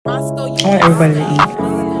I want everybody to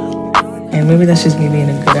eat. And maybe that's just me being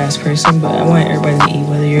a good ass person, but I want everybody to eat,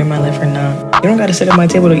 whether you're in my life or not. You don't gotta sit at my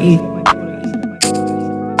table to eat.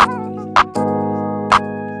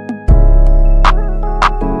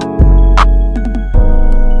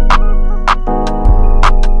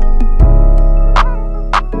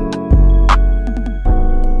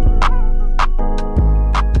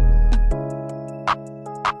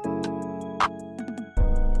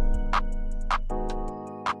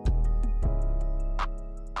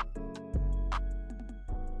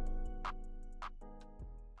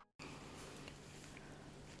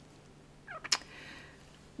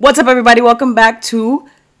 What's up, everybody? Welcome back to,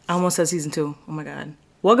 I almost said season 2. Oh my God.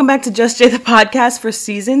 Welcome back to Just Jay, the podcast for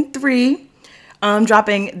season 3.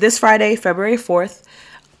 Dropping this Friday, February 4th.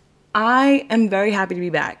 I am very happy to be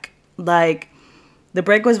back. Like, the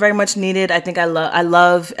break was very much needed. I think I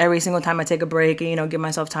love every single time I take a break and, give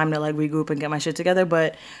myself time to like regroup and get my shit together.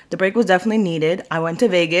 But the break was definitely needed. I went to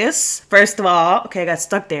Vegas. First of all, I got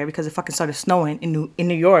stuck there because it fucking started snowing in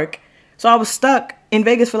New York. So I was stuck in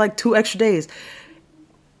Vegas for like 2 extra days.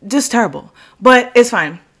 Just terrible, but it's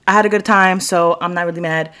fine. I had a good time, so I'm not really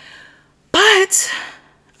mad. But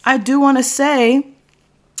I do want to say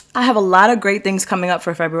I have a lot of great things coming up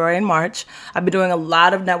for February and March. I've been doing a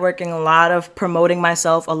lot of networking, a lot of promoting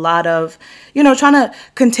myself, a lot of, trying to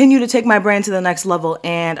continue to take my brand to the next level.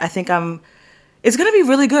 And I think it's going to be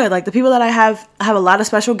really good. Like, the people that I have a lot of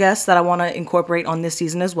special guests that I want to incorporate on this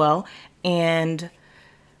season as well. And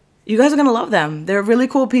you guys are going to love them. They're really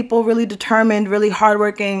cool people, really determined, really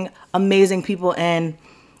hardworking, amazing people. And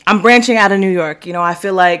I'm branching out of New York. I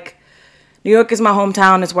feel like New York is my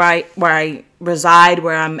hometown. It's where I reside,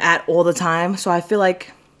 where I'm at all the time. So I feel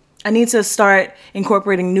like I need to start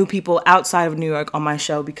incorporating new people outside of New York on my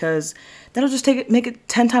show, because that'll just make it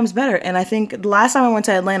 10 times better. And I think the last time I went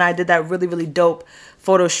to Atlanta, I did that really, really dope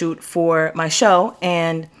photo shoot for my show.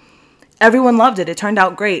 And everyone loved it. It turned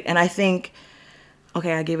out great. And I think...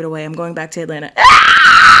 Okay, I gave it away. I'm going back to Atlanta.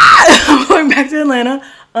 I'm going back to Atlanta.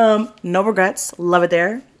 No regrets. Love it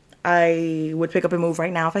there. I would pick up and move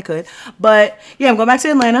right now if I could. But yeah, I'm going back to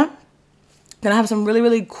Atlanta. Gonna have some really,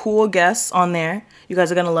 really cool guests on there. You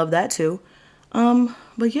guys are gonna love that too.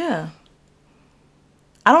 But yeah.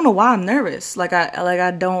 I don't know why I'm nervous.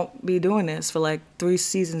 I don't be doing this for like 3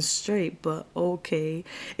 seasons straight, but okay.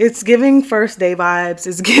 It's giving first day vibes.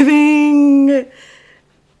 It's giving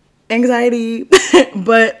anxiety.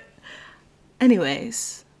 But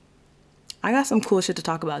anyways, I got some cool shit to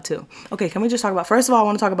talk about too. Okay, can we just talk about, first of all, I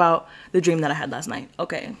want to talk about the dream that I had last night.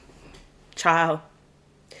 Okay, child,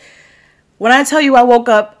 when I tell you I woke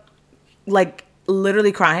up like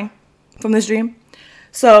literally crying from this dream.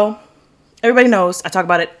 So everybody knows I talk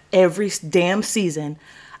about it every damn season.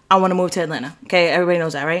 I want to move to Atlanta. Okay, everybody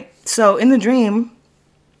knows that, right? So in the dream,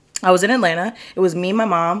 I was in Atlanta. It was me, my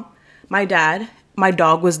mom, my dad, my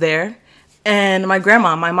dog was there, and my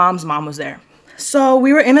grandma, my mom's mom, was there. So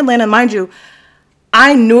we were in Atlanta. Mind you,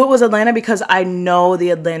 I knew it was Atlanta because I know the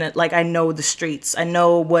Atlanta, like I know the streets. I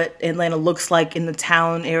know what Atlanta looks like in the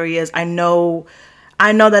town areas. I know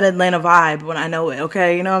that Atlanta vibe when I know it,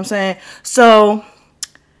 okay? You know what I'm saying? So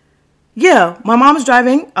yeah, my mom's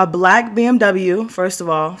driving a black BMW, first of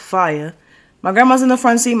all, fire. My grandma's in the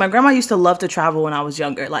front seat. My grandma used to love to travel when I was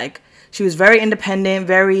younger. Like, she was very independent,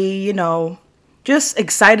 very, just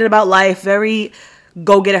excited about life, very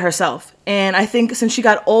go-get it herself. And I think since she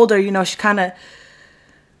got older, she kind of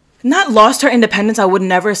not lost her independence. I would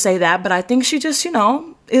never say that, but I think she just,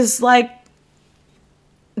 is like,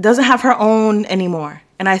 doesn't have her own anymore.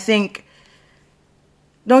 And I think,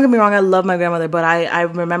 don't get me wrong, I love my grandmother, but I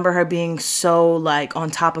remember her being so like on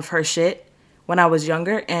top of her shit when I was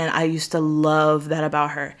younger. And I used to love that about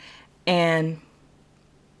her. And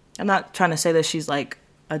I'm not trying to say that she's like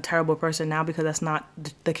a terrible person now, because that's not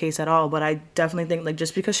the case at all. But I definitely think like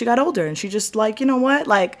just because she got older and she just like, you know what,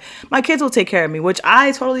 like my kids will take care of me, which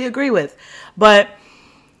I totally agree with. But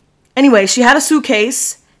anyway, she had a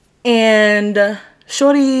suitcase, and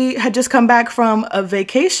shorty had just come back from a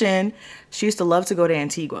vacation. She used to love to go to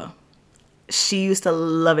Antigua. She used to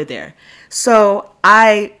love it there. So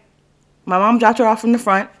my mom dropped her off from the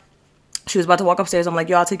front. She was about to walk upstairs. I'm like,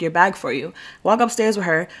 yo, I'll take your bag for you. Walk upstairs with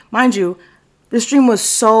her. Mind you, this dream was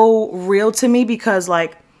so real to me because,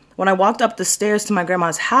 like, when I walked up the stairs to my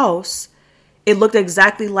grandma's house, it looked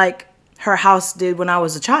exactly like her house did when I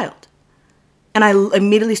was a child. And I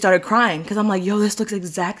immediately started crying because I'm like, yo, this looks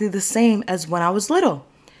exactly the same as when I was little.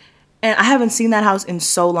 And I haven't seen that house in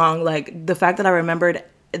so long. Like, the fact that I remembered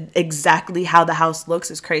exactly how the house looks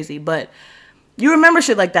is crazy. But you remember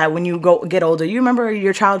shit like that when you get older. You remember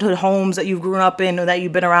your childhood homes that you've grown up in or that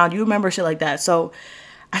you've been around. You remember shit like that. So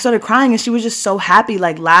I started crying and she was just so happy,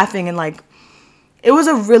 like laughing, and like it was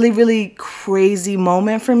a really, really crazy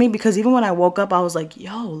moment for me, because even when I woke up, I was like,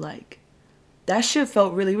 yo, like that shit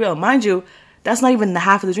felt really real. Mind you, that's not even the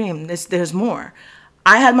half of the dream. There's more.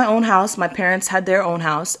 I had my own house. My parents had their own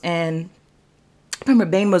house. And I remember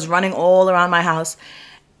Bane was running all around my house.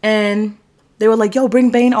 And they were like, yo,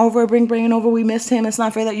 bring Bane over. Bring Bane over. We missed him. It's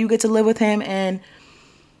not fair that you get to live with him. And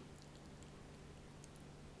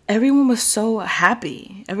everyone was so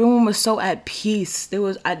happy. Everyone was so at peace.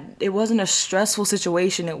 It wasn't a stressful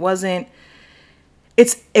situation. It wasn't.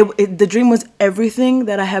 The dream was everything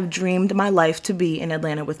that I have dreamed my life to be in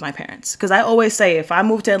Atlanta with my parents. Because I always say, if I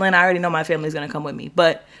move to Atlanta, I already know my family's going to come with me.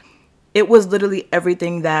 But it was literally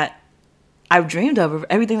everything that I've dreamed of,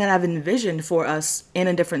 everything that I've envisioned for us in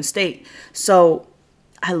a different state. So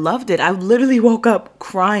I loved it. I literally woke up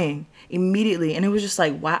crying immediately. And it was just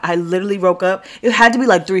like, wow, I literally woke up. It had to be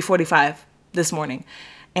like 3:45 this morning.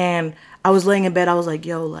 And I was laying in bed. I was like,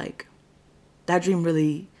 yo, like that dream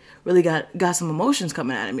really got some emotions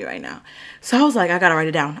coming out of me right now. So I was like, I gotta write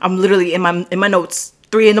it down. I'm literally in my notes,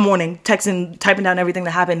 3 a.m, typing down everything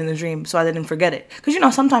that happened in the dream so I didn't forget it.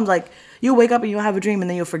 Because sometimes like you'll wake up and you'll have a dream and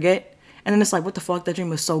then you'll forget. And then it's like, what the fuck? That dream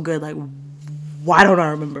was so good. Like, why don't I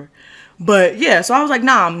remember? But yeah, so I was like,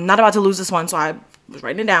 nah, I'm not about to lose this one. So I was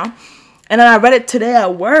writing it down. And then I read it today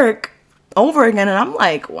at work over again. And I'm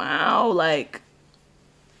like, wow, like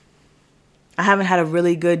I haven't had a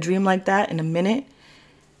really good dream like that in a minute.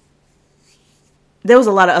 There was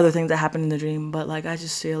a lot of other things that happened in the dream, but like I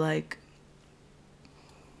just feel like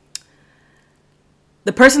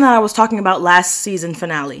the person that I was talking about last season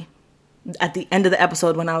finale, at the end of the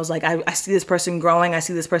episode, when I was like, I see this person growing, I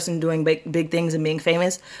see this person doing big things and being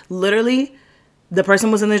famous. Literally, the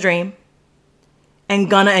person was in the dream, and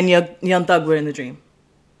Gunna and Young Thug were in the dream.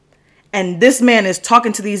 And this man is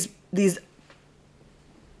talking to these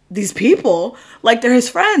people like they're his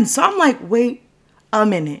friends. So I'm like, wait a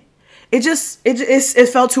minute. It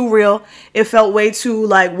felt too real. It felt way too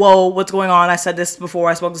like, whoa, what's going on? I said this before.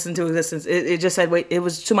 I spoke this into existence. It just said, wait, it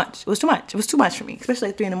was too much. It was too much. It was too much for me, especially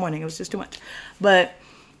at 3 a.m. It was just too much. But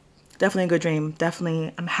definitely a good dream.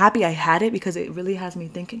 Definitely, I'm happy I had it because it really has me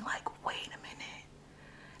thinking like, wait a minute.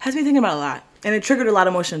 Has me thinking about a lot. And it triggered a lot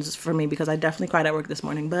of emotions for me because I definitely cried at work this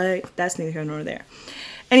morning. But that's neither here nor there.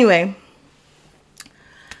 Anyway,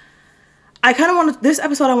 this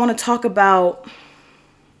episode I want to talk about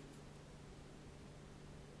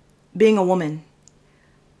being a woman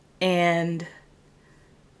and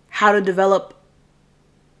how to develop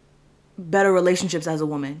better relationships as a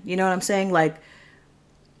woman. You know what I'm saying? Like,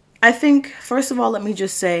 I think, first of all, let me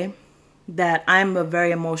just say that I'm a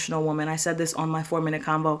very emotional woman. I said this on my 4-minute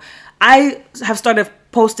convo. I have started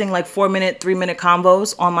posting like 4-minute, 3-minute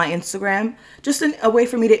convos on my Instagram, just a way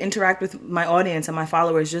for me to interact with my audience and my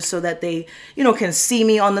followers, just so that they, can see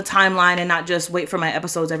me on the timeline and not just wait for my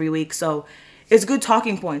episodes every week. So it's good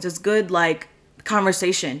talking points. It's good like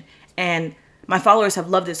conversation. And my followers have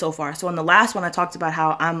loved it so far. So in the last one, I talked about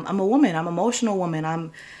how I'm a woman. I'm an emotional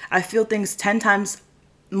woman. I feel things 10 times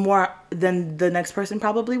more than the next person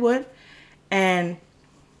probably would. And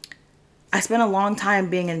I spent a long time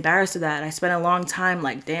being embarrassed of that. I spent a long time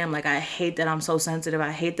like, damn, like I hate that I'm so sensitive.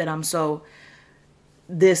 I hate that I'm so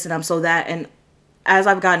this and I'm so that. And as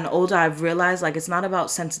I've gotten older, I've realized like it's not about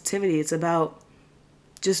sensitivity. It's about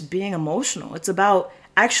just being emotional. It's about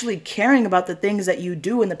actually caring about the things that you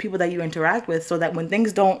do and the people that you interact with, so that when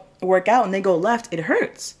things don't work out and they go left, it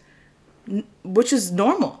hurts, which is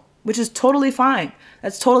normal, which is totally fine.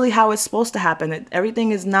 That's totally how it's supposed to happen.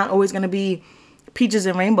 Everything is not always going to be peaches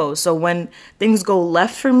and rainbows. So when things go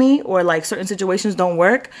left for me, or like certain situations don't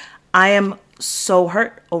work, I am so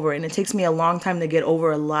hurt over it. And it takes me a long time to get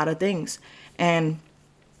over a lot of things. And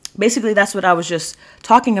basically that's what I was just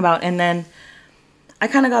talking about. And then I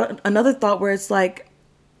kind of got another thought where it's like,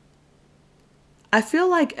 I feel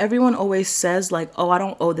like everyone always says like, oh, I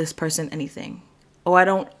don't owe this person anything. Oh, I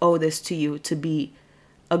don't owe this to you to be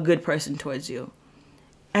a good person towards you.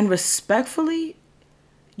 And respectfully,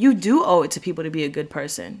 you do owe it to people to be a good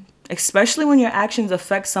person, especially when your actions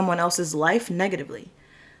affect someone else's life negatively.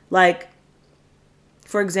 Like,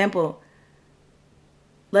 for example,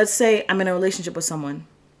 let's say I'm in a relationship with someone,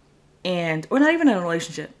 or not even in a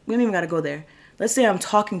relationship. We don't even got to go there. Let's say I'm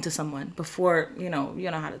talking to someone before, you know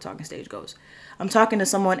how the talking stage goes. I'm talking to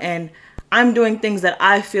someone and I'm doing things that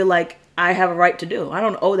I feel like I have a right to do. I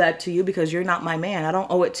don't owe that to you because you're not my man. I don't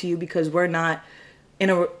owe it to you because we're not in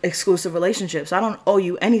an exclusive relationship. So I don't owe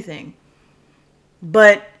you anything.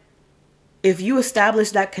 But if you establish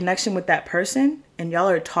that connection with that person and y'all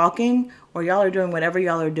are talking or y'all are doing whatever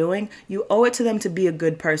y'all are doing, you owe it to them to be a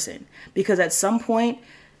good person. Because at some point,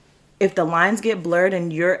 if the lines get blurred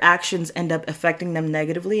and your actions end up affecting them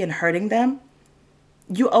negatively and hurting them,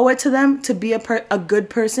 you owe it to them to be a good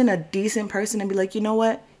person, a decent person, and be like, you know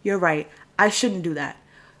what? You're right. I shouldn't do that.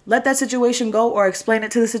 Let that situation go, or explain it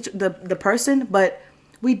to the person. But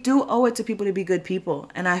we do owe it to people to be good people.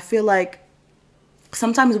 And I feel like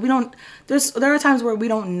sometimes we don't, there are times where we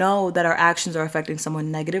don't know that our actions are affecting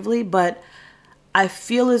someone negatively, but I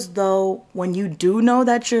feel as though when you do know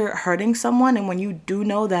that you're hurting someone, and when you do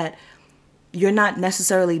know that you're not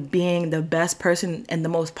necessarily being the best person and the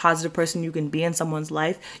most positive person you can be in someone's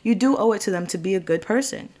life, you do owe it to them to be a good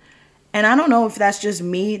person. And I don't know if that's just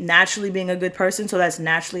me naturally being a good person, so that's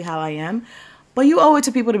naturally how I am, but you owe it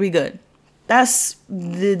to people to be good. That's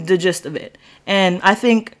the gist of it. And I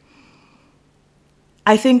think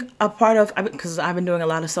a part of, because I've been doing a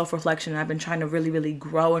lot of self-reflection, and I've been trying to really, really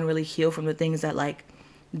grow and really heal from the things that like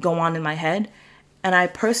go on in my head. And I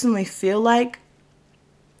personally feel like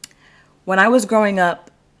when I was growing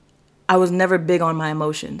up, I was never big on my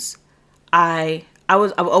emotions. I've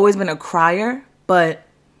always been a crier, but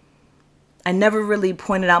I never really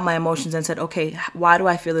pointed out my emotions and said, okay, why do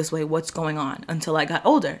I feel this way? What's going on? Until I got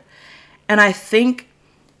older. And I think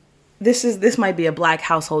this might be a Black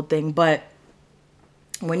household thing, but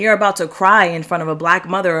when you're about to cry in front of a Black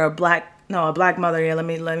mother or a Black mother, yeah,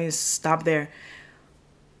 let me stop there.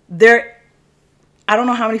 I don't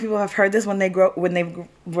know how many people have heard this when they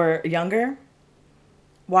were younger.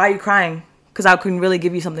 Why are you crying? Because I couldn't really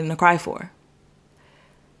give you something to cry for.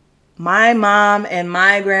 My mom and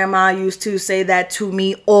my grandma used to say that to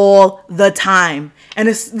me all the time. And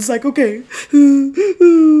it's like, okay,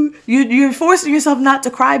 you're forcing yourself not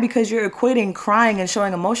to cry because you're equating crying and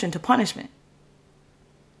showing emotion to punishment.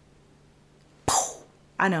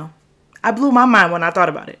 I know. I blew my mind when I thought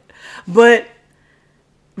about it. But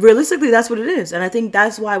realistically, that's what it is. And I think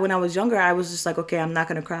that's why when I was younger, I was just like, okay, I'm not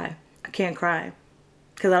going to cry. I can't cry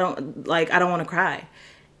because I don't want to cry.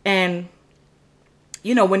 And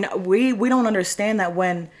you know, when we don't understand that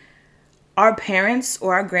when our parents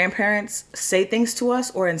or our grandparents say things to us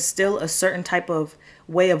or instill a certain type of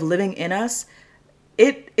way of living in us,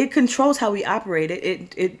 it controls how we operate.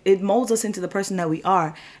 It molds us into the person that we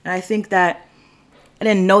are. And I think that I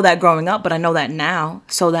didn't know that growing up, but I know that now.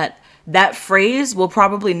 So that phrase will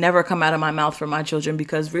probably never come out of my mouth for my children,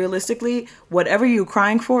 because realistically, whatever you're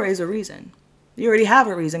crying for is a reason. You already have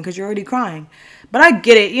a reason because you're already crying. But I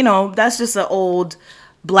get it. You know, that's just an old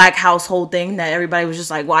Black household thing that everybody was just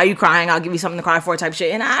like, why are you crying? I'll give you something to cry for type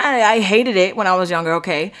shit. And I hated it when I was younger.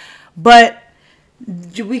 Okay. But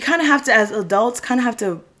we kind of have to, as adults, have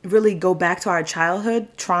to really go back to our childhood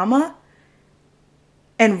trauma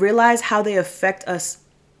and realize how they affect us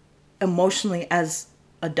emotionally as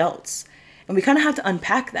adults. And we kind of have to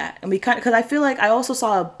unpack that. And because I feel like I also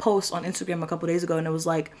saw a post on Instagram a couple days ago, and it was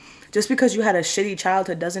like, just because you had a shitty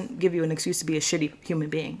childhood doesn't give you an excuse to be a shitty human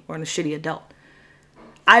being or a shitty adult.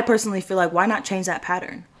 I personally feel like, why not change that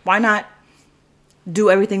pattern? Why not do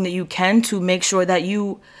everything that you can to make sure that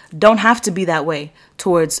you don't have to be that way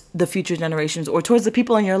towards the future generations or towards the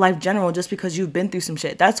people in your life general, just because you've been through some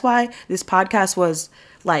shit. That's why this podcast was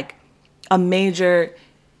like a major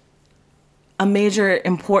and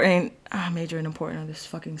important are these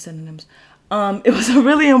fucking synonyms. It was a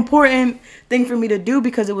really important thing for me to do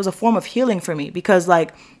because it was a form of healing for me, because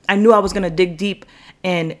like I knew I was going to dig deep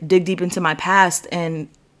into my past and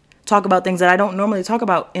talk about things that I don't normally talk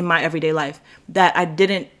about in my everyday life that I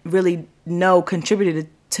didn't really know contributed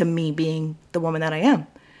to me being the woman that I am.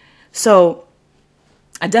 So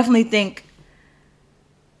I definitely think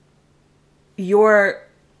your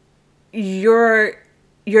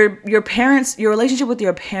parents, your relationship with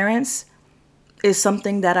your parents is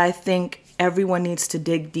something that I think everyone needs to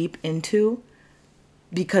dig deep into,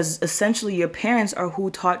 because essentially your parents are who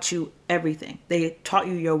taught you everything. They taught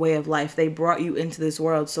you your way of life. They brought you into this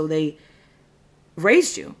world. So they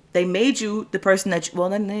raised you. They made you the person that well,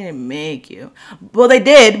 then they didn't make you. Well, they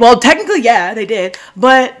did. Well, technically, yeah, they did.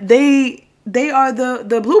 But they are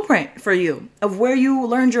the blueprint for you of where you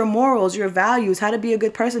learned your morals, your values, how to be a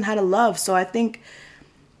good person, how to love. So I think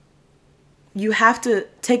you have to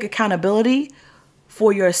take accountability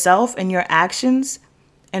for yourself and your actions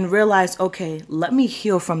and realize, okay, let me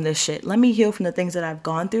heal from this shit. Let me heal from the things that I've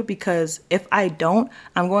gone through, because if I don't,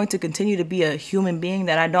 I'm going to continue to be a human being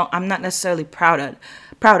that I'm not necessarily proud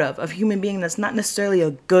of a human being that's not necessarily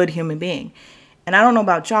a good human being. And I don't know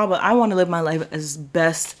about y'all, but I want to live my life as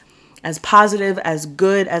best, as positive, as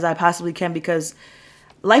good as I possibly can, because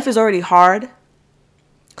life is already hard.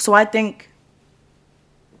 So I think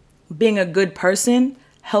being a good person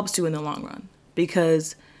helps you in the long run,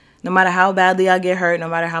 because No matter how badly I get hurt, no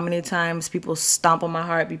matter how many times people stomp on my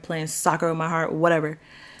heart, be playing soccer with my heart, whatever,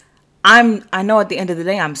 I know at the end of the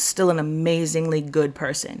day, I'm still an amazingly good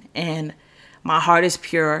person. And my heart is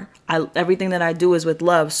pure. Everything that I do is with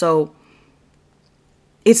love. So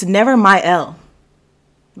it's never my L,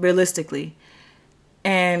 realistically.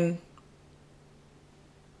 And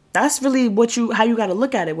that's really how you got to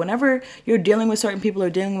look at it. Whenever you're dealing with certain people or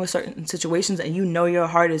dealing with certain situations and you know your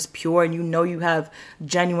heart is pure and you know you have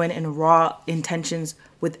genuine and raw intentions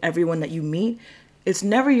with everyone that you meet, it's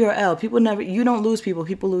never your L. You don't lose people.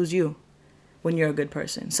 People lose you when you're a good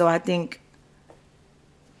person. So I think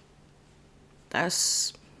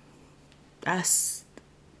that's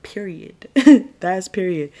period. That's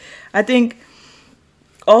period. I think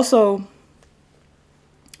also,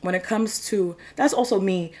 when it comes to, that's also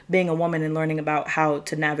me being a woman and learning about how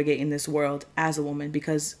to navigate in this world as a woman,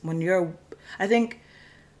 because I think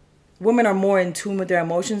women are more in tune with their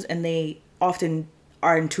emotions, and they often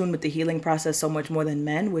are in tune with the healing process so much more than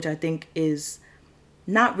men, which I think is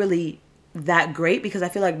not really that great, because I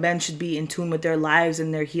feel like men should be in tune with their lives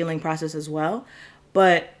and their healing process as well.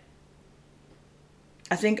 But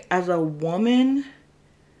I think as a woman,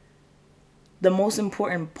 the most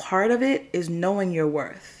important part of it is knowing your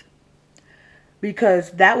worth,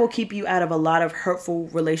 because that will keep you out of a lot of hurtful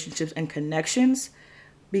relationships and connections,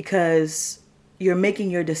 because you're making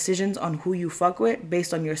your decisions on who you fuck with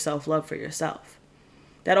based on your self-love for yourself.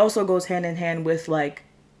 That also goes hand in hand with like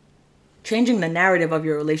changing the narrative of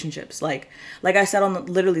your relationships. Like I said on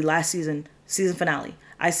literally last season finale,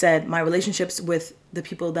 I said my relationships with the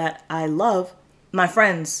people that I love, my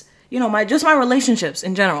friends, my relationships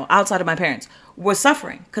in general, outside of my parents, were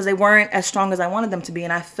suffering because they weren't as strong as I wanted them to be.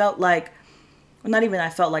 And I felt like,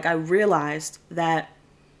 I realized that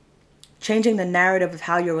changing the narrative of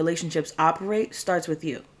how your relationships operate starts with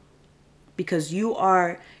you, because you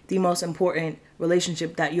are the most important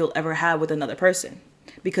relationship that you'll ever have with another person,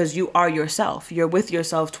 because you are yourself. You're with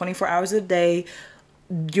yourself 24 hours a day,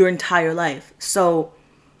 your entire life. So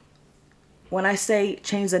when I say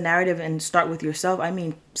change the narrative and start with yourself, I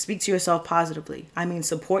mean speak to yourself positively. I mean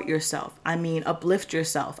support yourself. I mean uplift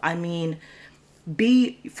yourself. I mean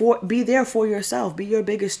be there for yourself. Be your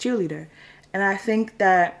biggest cheerleader. And I think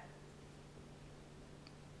that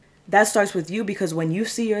starts with you, because when you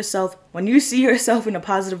see yourself in a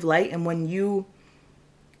positive light, and when you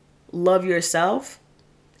love yourself,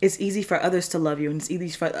 it's easy for others to love you, and it's easy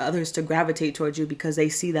for others to gravitate towards you because they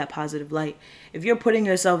see that positive light. If you're putting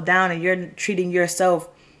yourself down and you're treating yourself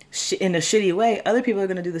in a shitty way, other people are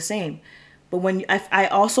going to do the same. But I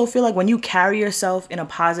also feel like when you carry yourself in a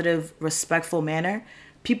positive, respectful manner,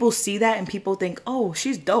 people see that and people think, oh,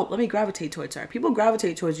 she's dope, let me gravitate towards her. People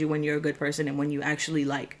gravitate towards you when you're a good person and when you actually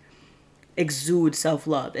like exude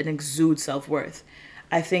self-love and exude self-worth.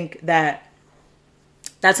 I think that's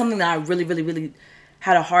something that I really, really, really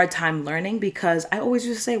had a hard time learning, because I always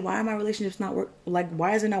used to say, why are my relationships not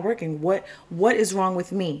why is it not working? What is wrong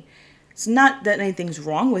with me? It's not that anything's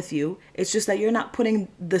wrong with you. It's just that you're not putting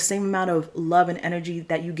the same amount of love and energy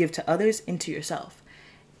that you give to others into yourself.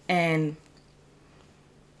 And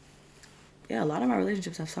yeah, a lot of my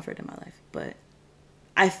relationships have suffered in my life, but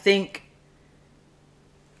I think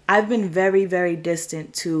I've been very, very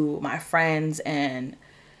distant to my friends and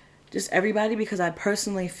just everybody, because I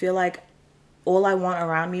personally feel like all I want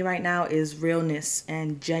around me right now is realness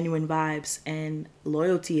and genuine vibes and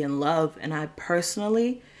loyalty and love. And I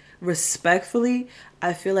personally, respectfully,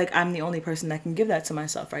 I feel like I'm the only person that can give that to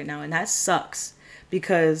myself right now. And that sucks,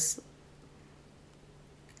 because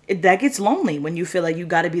that gets lonely when you feel like you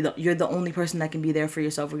got to you're the only person that can be there for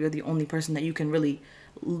yourself, or you're the only person that you can really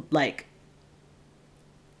like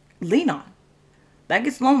lean on. That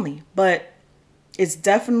gets lonely, but it's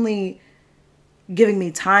definitely giving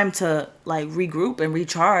me time to like regroup and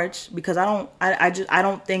recharge, because I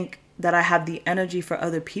don't think that I have the energy for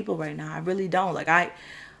other people right now. I really don't. Like I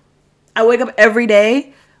wake up every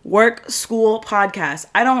day, work, school, podcast.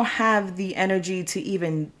 I don't have the energy to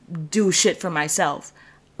even do shit for myself,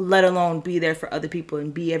 let alone be there for other people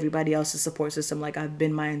and be everybody else's support system like I've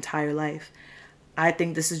been my entire life. I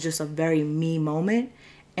think this is just a very me moment,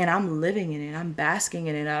 and I'm living in it. I'm basking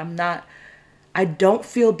in it. I don't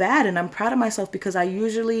feel bad, and I'm proud of myself, because I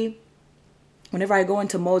usually, whenever I go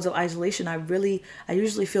into modes of isolation, I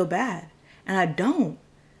usually feel bad, and I don't.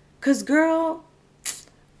 Cause girl,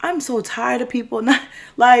 I'm so tired of people not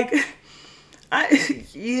like, I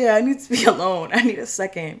need to be alone. I need a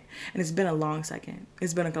second, and it's been a long second.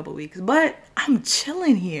 It's been a couple weeks, but I'm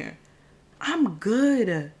chilling here. I'm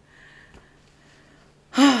good.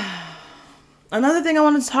 Another thing I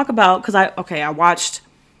wanted to talk about, because I watched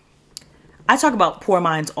I talk about Poor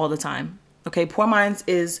Minds all the time. Okay, Poor Minds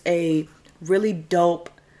is a really dope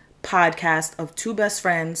podcast of two best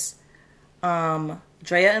friends, Drea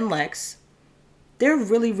and Lex. They're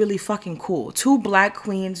really, really fucking cool. Two black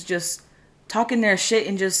queens just talking their shit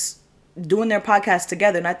and just doing their podcast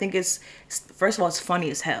together. And I think first of all, it's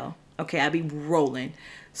funny as hell. Okay, I be rolling.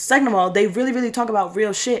 Second of all, they really, really talk about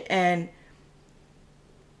real shit. And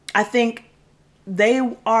I think they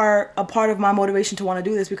are a part of my motivation to want to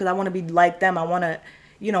do this because I want to be like them. I want to,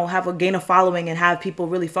 have a gain of following and have people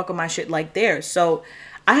really fuck with my shit like theirs. So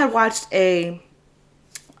I had watched their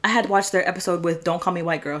episode with Don't Call Me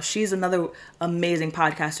White Girl. She's another amazing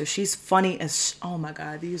podcaster. She's funny as, oh my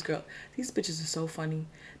God, these bitches are so funny.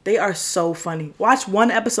 They are so funny. Watch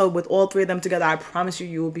one episode with all three of them together. I promise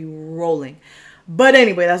you will be rolling. But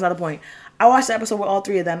anyway, that's not the point. I watched the episode with all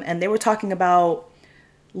three of them and they were talking about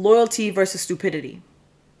loyalty versus stupidity.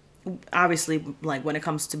 Obviously, like when it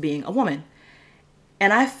comes to being a woman.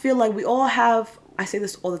 And I feel like we all have, I say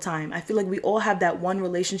this all the time, I feel like we all have that one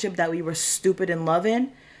relationship that we were stupid in love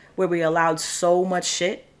in, where we allowed so much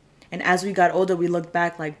shit. And as we got older, we looked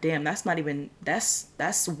back like, damn, that's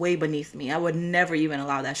way beneath me. I would never even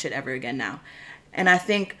allow that shit ever again now. And I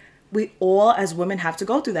think we all as women have to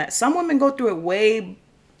go through that. Some women go through it way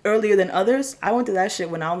earlier than others. I went through that shit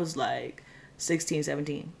when I was like 16,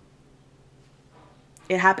 17.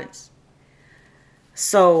 It happens.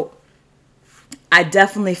 So I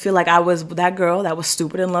definitely feel like I was that girl that was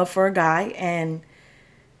stupid in love for a guy and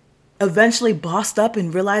eventually bossed up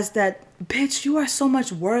and realized that, bitch, you are so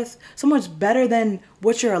much so much better than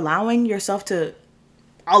what you're allowing yourself to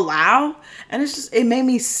allow. And it made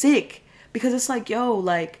me sick because it's like, yo,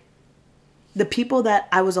 like the people that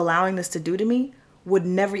I was allowing this to do to me would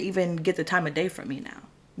never even get the time of day from me now,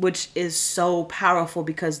 which is so powerful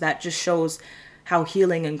because that just shows how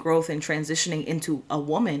healing and growth and transitioning into a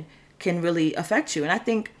woman can really affect you. And I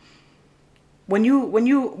think when you're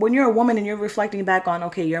a woman and you're reflecting back on,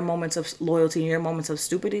 okay, your moments of loyalty and your moments of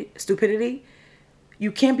stupidity,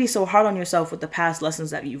 you can't be so hard on yourself with the past lessons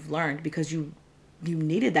that you've learned because you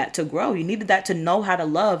needed that to grow. You needed that to know how to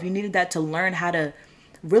love. You needed that to learn how to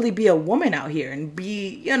really be a woman out here and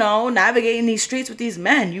be, navigating these streets with these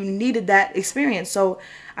men. You needed that experience. So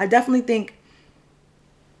I definitely think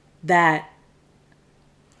that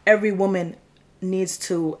every woman needs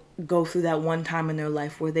to go through that one time in their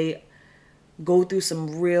life where they go through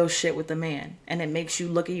some real shit with a man and it makes you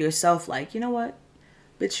look at yourself like, you know what,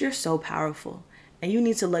 bitch, you're so powerful and you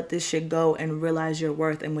need to let this shit go and realize your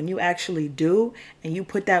worth. And when you actually do and you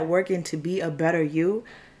put that work in to be a better you,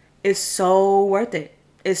 it's so worth it.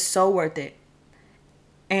 It's so worth it.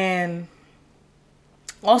 And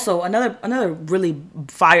also another really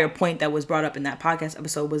fire point that was brought up in that podcast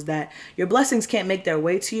episode was that your blessings can't make their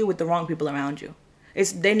way to you with the wrong people around you.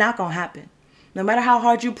 They're not gonna happen. No matter how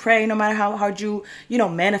hard you pray, no matter how hard you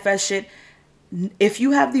manifest shit, if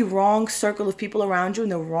you have the wrong circle of people around you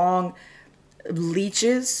and the wrong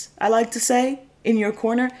leeches, I like to say, in your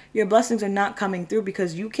corner, your blessings are not coming through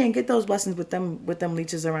because you can't get those blessings with them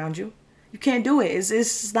leeches around you. You can't do it.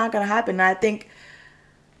 It's not gonna happen. And I think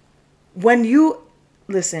when you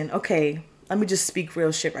listen, okay, let me just speak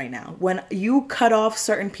real shit right now. When you cut off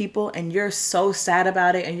certain people and you're so sad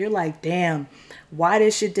about it and you're like, damn, why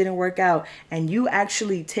this shit didn't work out, and you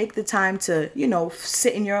actually take the time to,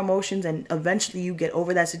 sit in your emotions and eventually you get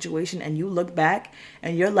over that situation and you look back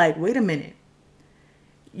and you're like, wait a minute.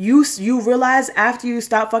 You realize after you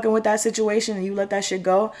stop fucking with that situation and you let that shit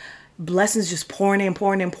go, blessings just pouring in.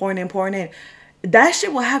 That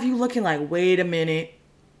shit will have you looking like, wait a minute.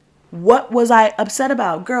 What was I upset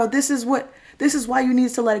about? Girl, this is why you need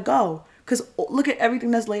to let it go. Because look at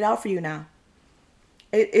everything that's laid out for you now.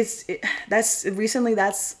 That's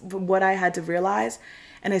what I had to realize.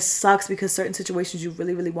 And it sucks because certain situations you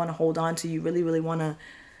really, really want to hold on to. You really, really want to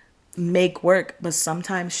make work. But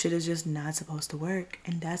sometimes shit is just not supposed to work.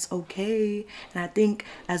 And that's okay. And I think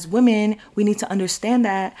as women, we need to understand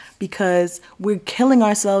that because we're killing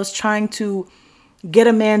ourselves trying to get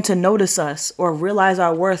a man to notice us or realize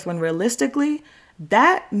our worth when realistically,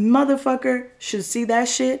 that motherfucker should see that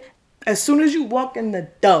shit as soon as you walk in the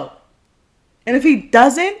door. And if he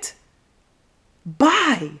doesn't,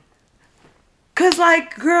 bye. Cause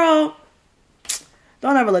like, girl,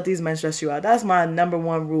 don't ever let these men stress you out. That's my number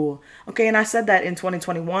one rule. Okay, and I said that in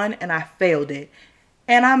 2021 and I failed it.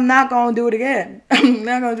 And I'm not gonna do it again. I'm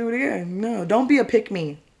not gonna do it again. No, don't be a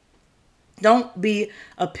pick-me. Don't be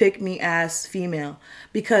a pick-me ass female.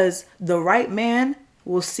 Because the right man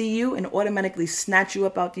will see you and automatically snatch you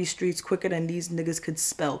up out these streets quicker than these niggas could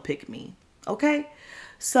spell pick-me. Okay?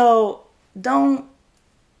 So don't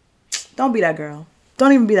be that girl.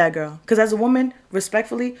 Don't even be that girl. Because as a woman,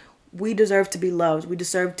 respectfully, we deserve to be loved. We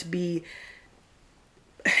deserve to be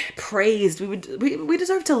praised. We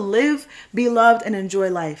deserve to live, be loved, and enjoy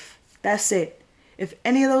life. That's it. If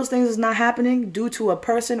any of those things is not happening due to a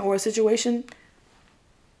person or a situation,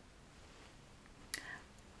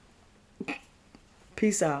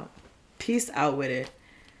 peace out. Peace out with it.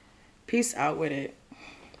 Peace out with it.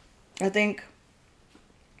 I think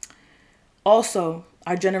also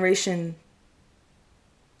our generation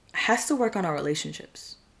has to work on our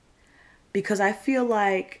relationships, because I feel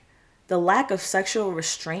like the lack of sexual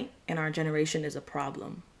restraint in our generation is a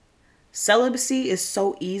problem. Celibacy is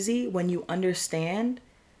so easy when you understand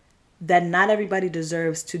that not everybody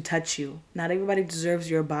deserves to touch you. Not everybody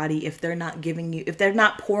deserves your body if they're not giving you, if they're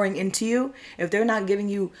not pouring into you, if they're not giving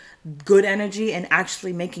you good energy and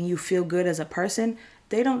actually making you feel good as a person,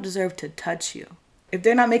 they don't deserve to touch you. If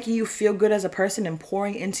they're not making you feel good as a person and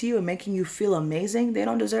pouring into you and making you feel amazing, they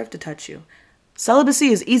don't deserve to touch you.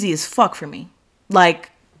 Celibacy is easy as fuck for me. Like,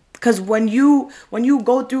 because when you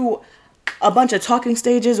go through a bunch of talking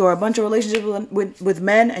stages or a bunch of relationships with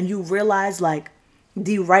men, and you realize like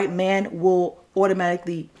the right man will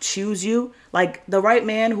automatically choose you. Like the right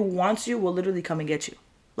man who wants you will literally come and get you.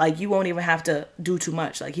 Like you won't even have to do too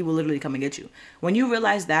much. Like he will literally come and get you. When you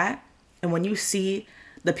realize that, and when you see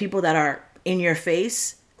the people that are in your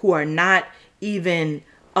face who are not even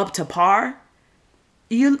up to par,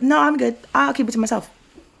 I'm good. I'll keep it to myself.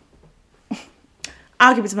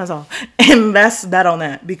 I'll keep it to myself. And that's that on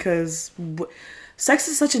that. Because sex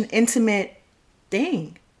is such an intimate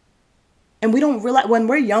thing. And we don't realize, when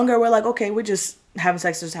we're younger, we're like, okay, we're just having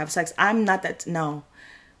sex, just have sex. I'm not that. No.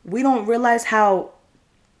 We don't realize how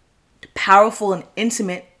powerful and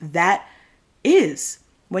intimate that is.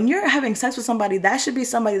 When you're having sex with somebody, that should be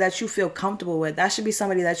somebody that you feel comfortable with. That should be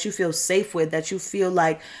somebody that you feel safe with, that you feel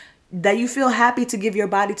like, that you feel happy to give your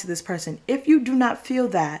body to this person. If you do not feel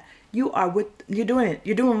that, you're doing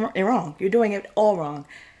it wrong. You're doing it all wrong.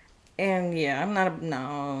 And yeah,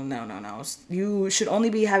 no. You should only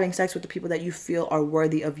be having sex with the people that you feel are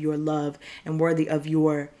worthy of your love and worthy of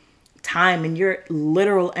your time and your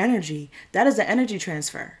literal energy. That is the energy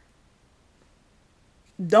transfer.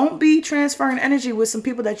 Don't be transferring energy with some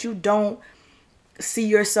people that you don't see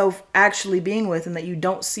yourself actually being with, and that you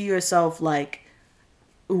don't see yourself like,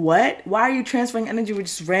 what? Why are you transferring energy with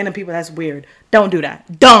just random people? That's weird. Don't do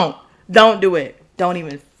that. Don't do it. Don't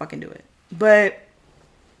even fucking do it. But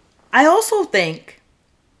I also think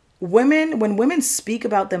when women speak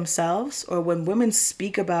about themselves, or when women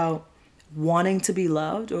speak about wanting to be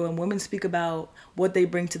loved, or when women speak about what they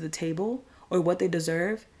bring to the table or what they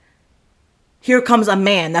deserve, here comes a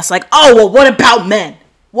man that's like, oh, well, what about men?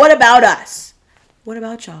 What about us? What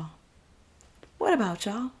about y'all? What about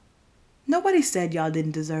y'all? Nobody said y'all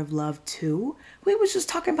didn't deserve love too. We was just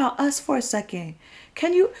talking about us for a second.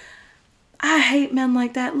 I hate men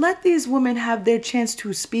like that. Let these women have their chance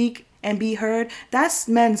to speak and be heard. That's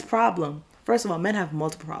men's problem. First of all, men have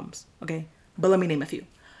multiple problems, okay? But let me name a few.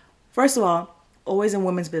 First of all, always in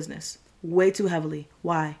women's business. Way too heavily.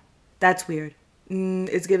 Why? That's weird.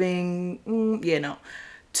 It's giving, no.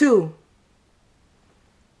 2,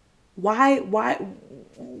 why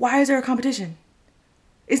is there a competition?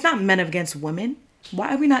 It's not men against women.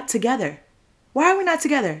 Why are we not together? Why are we not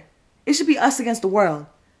together? It should be us against the world.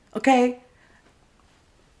 Okay?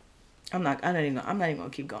 I'm not even gonna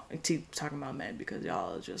keep talking about men, because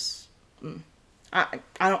y'all are just I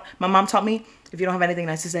don't. My mom taught me, if you don't have anything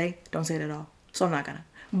nice to say, don't say it at all. So I'm not gonna.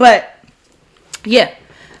 But yeah,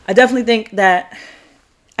 I definitely think that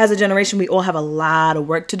as a generation, we all have a lot of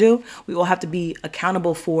work to do. We all have to be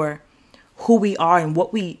accountable for who we are and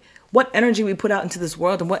what energy we put out into this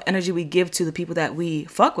world, and what energy we give to the people that we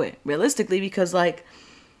fuck with, realistically. Because like,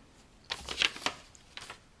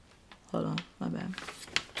 hold on, my bad.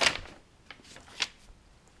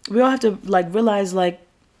 We all have to like realize like,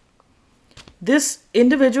 this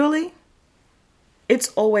individually, it's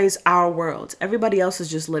always our world. Everybody else is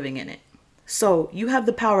just living in it. So you have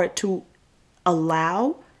the power to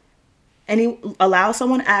allow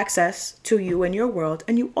someone access to you and your world,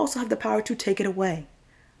 and you also have the power to take it away.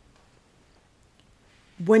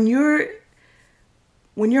 When you're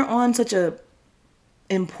on such a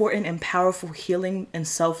important and powerful healing and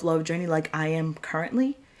self-love journey like I am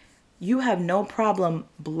currently, you have no problem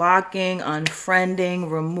blocking, unfriending,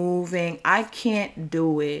 removing. I can't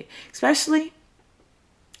do it. Especially,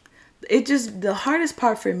 the hardest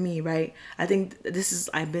part for me, right? I think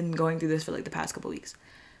I've been going through this for like the past couple weeks.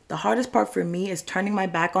 The hardest part for me is turning my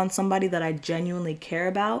back on somebody that I genuinely care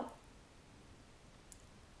about.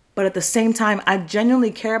 But at the same time, I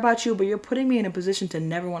genuinely care about you, but you're putting me in a position to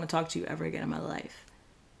never want to talk to you ever again in my life.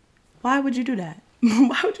 Why would you do that?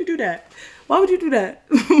 Why would you do that? Why would you do that?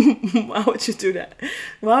 Why would you do that?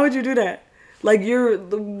 Why would you do that? Like you're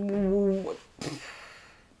the...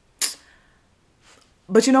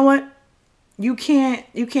 But you know what? You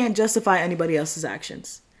can't justify anybody else's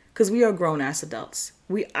actions because we are grown ass adults.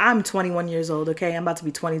 I'm 21 years old. Okay, I'm about to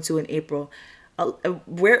be 22 in April.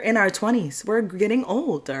 We're in our 20s. We're getting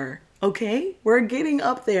older. Okay, we're getting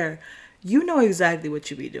up there. You know exactly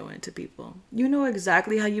what you be doing to people. You know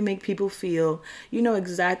exactly how you make people feel. You know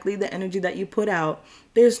exactly the energy that you put out.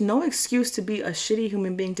 There's no excuse to be a shitty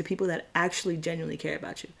human being to people that actually genuinely care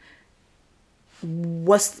about you.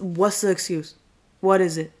 What's the excuse? What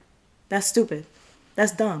is it? That's stupid.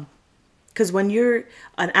 That's dumb. Because when you're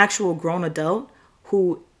an actual grown adult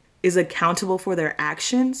who is accountable for their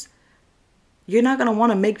actions, you're not going to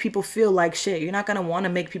want to make people feel like shit. You're not going to want to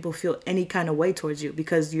make people feel any kind of way towards you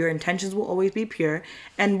because your intentions will always be pure.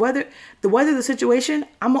 And whether the situation,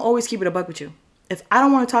 I'm going to always keep it a buck with you. If I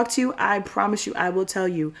don't want to talk to you, I promise you, I will tell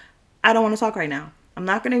you, I don't want to talk right now. I'm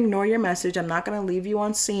not going to ignore your message. I'm not going to leave you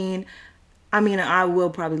on scene. I mean, I will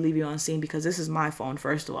probably leave you on scene because this is my phone,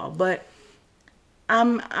 first of all. But I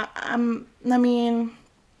mean,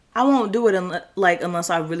 I won't do it unless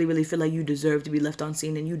I really, really feel like you deserve to be left on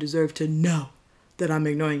scene and you deserve to know that I'm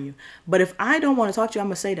ignoring you. But if I don't want to talk to you, I'm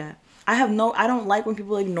going to say that. I don't like when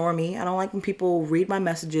people ignore me. I don't like when people read my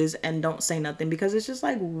messages and don't say nothing because it's just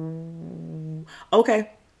like, okay.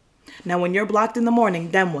 Now, when you're blocked in the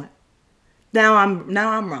morning, then what? Now I'm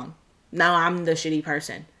wrong. Now I'm the shitty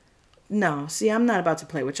person. No, see, I'm not about to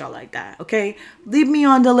play with y'all like that, okay? Leave me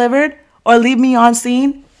on delivered or leave me on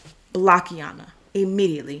scene. Block Yana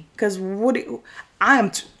immediately. Because you're going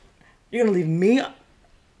to leave me?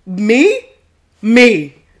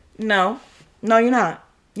 Me? No, you're not.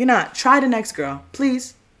 You're not. Try the next girl,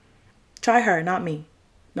 please. Try her, not me.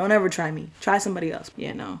 Don't ever try me. Try somebody else.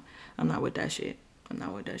 Yeah, no, I'm not with that shit.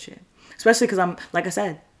 Especially because like I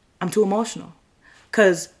said, I'm too emotional.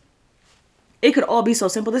 Because it could all be so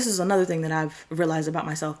simple. This is another thing that I've realized about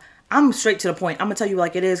myself. I'm straight to the point. I'm going to tell you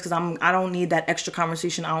like it is because I don't need that extra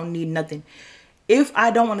conversation. I don't need nothing. If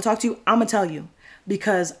I don't want to talk to you, I'm going to tell you.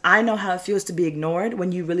 Because I know how it feels to be ignored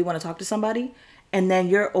when you really want to talk to somebody. And then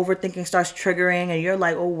your overthinking starts triggering and you're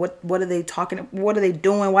like, oh, what are they talking? What are they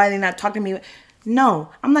doing? Why are they not talking to me? No,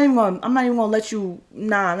 I'm not even going to let you, I'm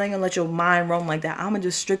not even going to let your mind roam like that. I'm going to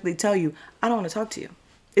just strictly tell you, I don't want to talk to you.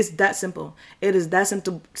 It's that simple. It is that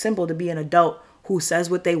simple to be an adult who says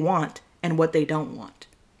what they want and what they don't want.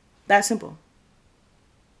 That simple.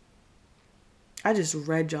 I just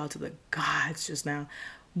read y'all to the gods just now.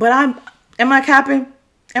 But am I capping?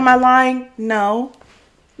 Am I lying? No.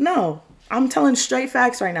 I'm telling straight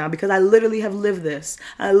facts right now because I literally have lived this.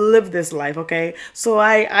 I live this life, okay? So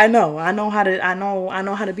I know how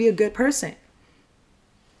to be a good person.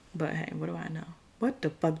 But hey, what do I know? What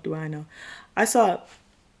the fuck do I know?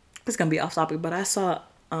 It's gonna be off topic, but I saw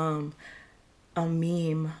a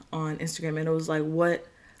meme on Instagram and it was like, what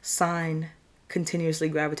sign continuously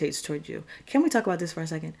gravitates towards you? Can we talk about this for a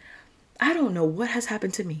second? I don't know what has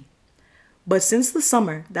happened to me, but since the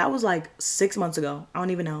summer, that was like 6 months ago. I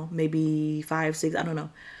don't even know, maybe 5, 6, I don't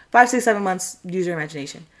know. 5, 6, 7 months, use your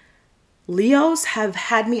imagination. Leos have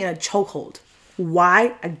had me in a chokehold.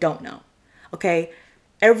 Why? I don't know. Okay,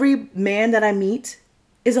 every man that I meet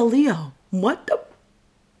is a Leo. What the?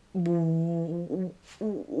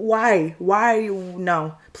 Why are you?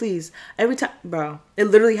 No, please. Every time, bro, it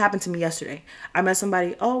literally happened to me yesterday. I met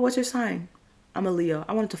somebody. Oh, what's your sign? I'm a Leo.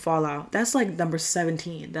 I wanted to fall out. That's like number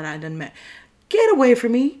 17 that I done met. Get away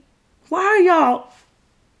from me. Why are y'all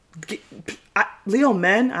Leo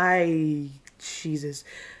men? Jesus,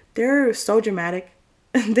 they're so dramatic.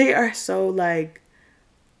 They are so like,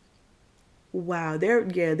 wow, they're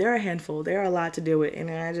a handful. They're a lot to deal with, and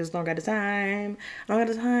I just don't got the time. I don't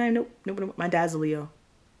got the time. Nope. My dad's a Leo.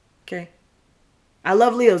 Okay, I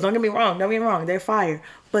love Leos. Don't get me wrong. They're fire,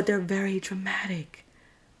 but they're very dramatic,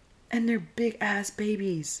 and they're big ass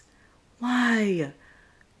babies. Why?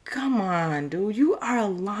 Come on, dude. You are a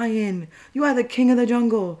lion. You are the king of the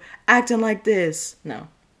jungle. Acting like this. No,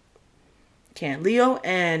 can't. Leo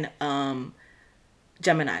and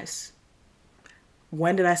Geminis.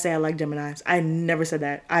 When did I say I like Geminis? I never said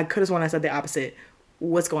that. I could have sworn I said the opposite.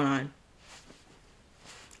 What's going on?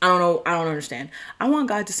 I don't know. I don't understand. I want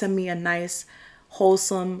God to send me a nice,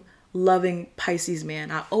 wholesome, loving Pisces man.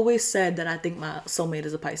 I always said that I think my soulmate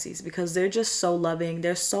is a Pisces because they're just so loving.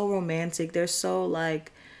 They're so romantic. They're so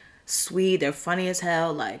like sweet. They're funny as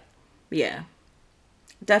hell. Like, yeah.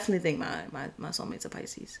 Definitely think my soulmate's a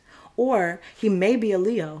Pisces. Or he may be a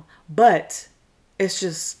Leo, but it's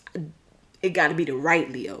just it got to be the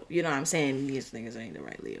right Leo. You know what I'm saying? These niggas ain't the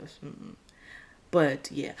right Leos. Mm-mm.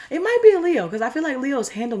 But yeah, it might be a Leo because I feel like Leos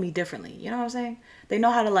handle me differently. You know what I'm saying? They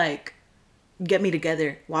know how to like get me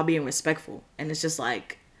together while being respectful. And it's just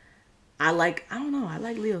like, I don't know. I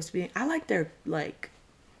like Leos I like their like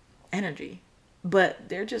energy, but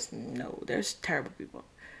they're just, no, there's terrible people.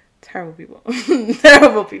 Terrible people.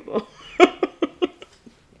 Terrible people.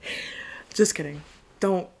 Just kidding.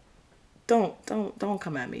 Don't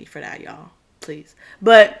come at me for that, y'all. Please.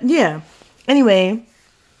 But yeah. Anyway,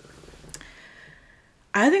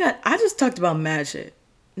 I think I just talked about mad shit.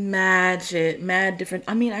 Mad shit. Mad different.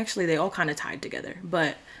 I mean, actually, they all kind of tied together.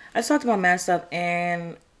 But I just talked about mad stuff,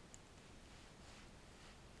 and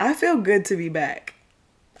I feel good to be back.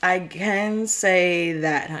 I can say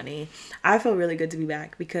that, honey. I feel really good to be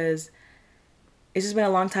back because it's just been a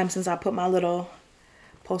long time since I put my little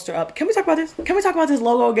poster up. Can we talk about this? Can we talk about this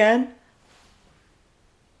logo again?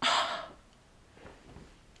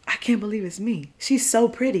 I can't believe it's me. She's so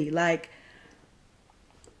pretty. Like,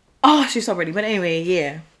 oh, she's so pretty. But anyway,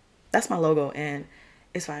 yeah. That's my logo and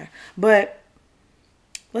it's fire. But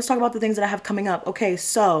let's talk about the things that I have coming up. Okay,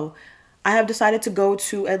 so I have decided to go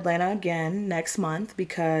to Atlanta again next month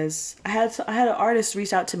because I had an artist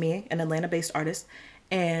reach out to me, an Atlanta-based artist,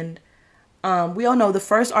 and we all know the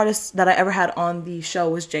first artist that I ever had on the show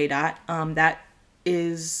was J Dot. That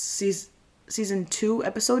is season 2,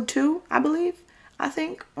 episode 2, I believe. I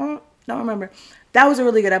think. Don't remember. That was a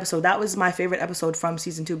really good episode. That was my favorite episode from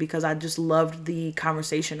season 2 because I just loved the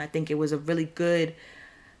conversation. I think it was a really good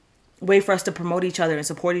way for us to promote each other and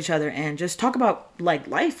support each other and just talk about like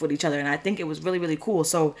life with each other. And I think it was really, really cool.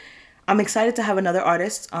 So I'm excited to have another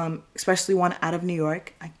artist, especially one out of New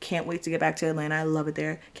York. I can't wait to get back to Atlanta. I love it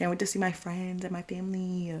there. Can't wait to see my friends and my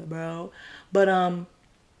family, bro. But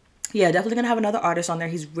yeah, definitely gonna have another artist on there.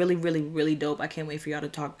 He's really, really, really dope. I can't wait for y'all to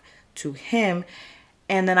talk to him.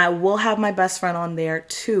 And then I will have my best friend on there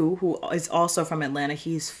too, who is also from Atlanta.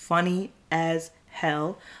 He's funny as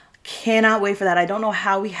hell. Cannot wait for that. I don't know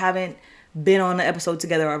how we haven't been on an episode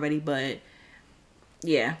together already, but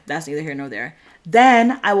yeah, that's neither here nor there.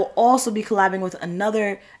 Then I will also be collabing with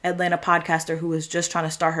another Atlanta podcaster who is just trying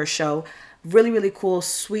to start her show. Really, really cool,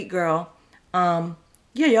 sweet girl.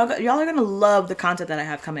 Yeah, y'all are gonna love the content that I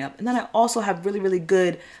have coming up. And then I also have really, really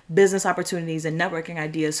good business opportunities and networking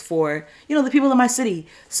ideas for, the people in my city.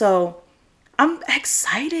 So I'm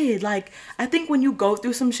excited. Like, I think when you go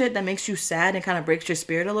through some shit that makes you sad and kind of breaks your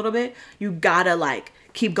spirit a little bit, you gotta like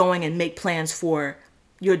keep going and make plans for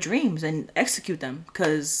your dreams and execute them.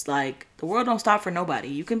 Cause like the world don't stop for nobody.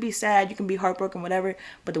 You can be sad, you can be heartbroken, whatever,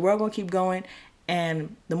 but the world gonna keep going.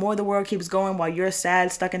 And the more the world keeps going while you're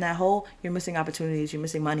sad, stuck in that hole, you're missing opportunities, you're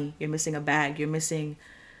missing money, you're missing a bag, you're missing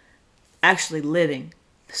actually living.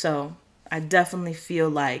 So I definitely feel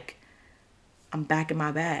like I'm back in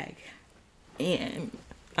my bag. And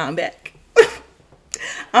I'm back.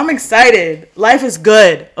 I'm excited. Life is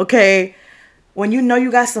good, okay? When you know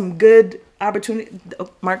you got some good opportunity,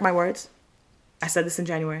 mark my words. I said this in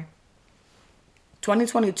January.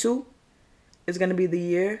 2022 is going to be the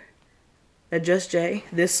year that Just Jay,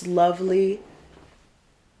 this lovely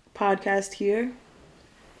podcast here,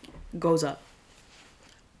 goes up.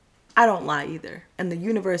 I don't lie either. And the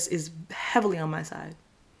universe is heavily on my side.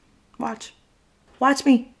 Watch. Watch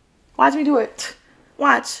me. Watch me do it.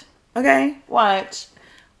 Watch. Okay? Watch.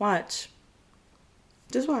 Watch.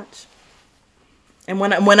 Just watch. And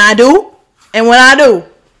when I do,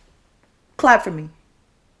 clap for me.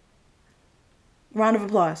 Round of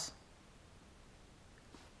applause.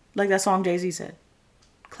 Like that song Jay-Z said.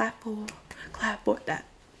 Clap for that.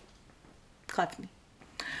 Clap for me.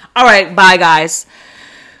 All right, bye guys.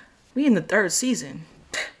 We in the 3rd season.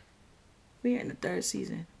 We are in the 3rd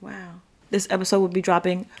season. Wow. This episode will be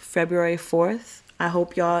dropping February 4th. I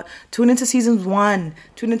hope y'all tune into season 1.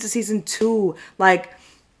 Tune into season 2. Like,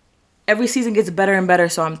 every season gets better and better.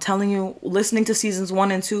 So I'm telling you, listening to seasons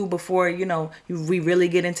 1 and 2 before, we really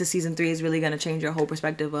get into season 3 is really going to change your whole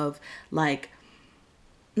perspective of, like,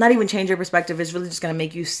 not even change your perspective. It's really just going to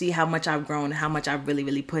make you see how much I've grown, how much I've really,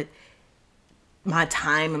 really put my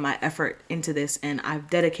time and my effort into this. And I've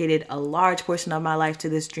dedicated a large portion of my life to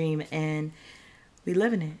this dream, and we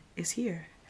live in it. It's here.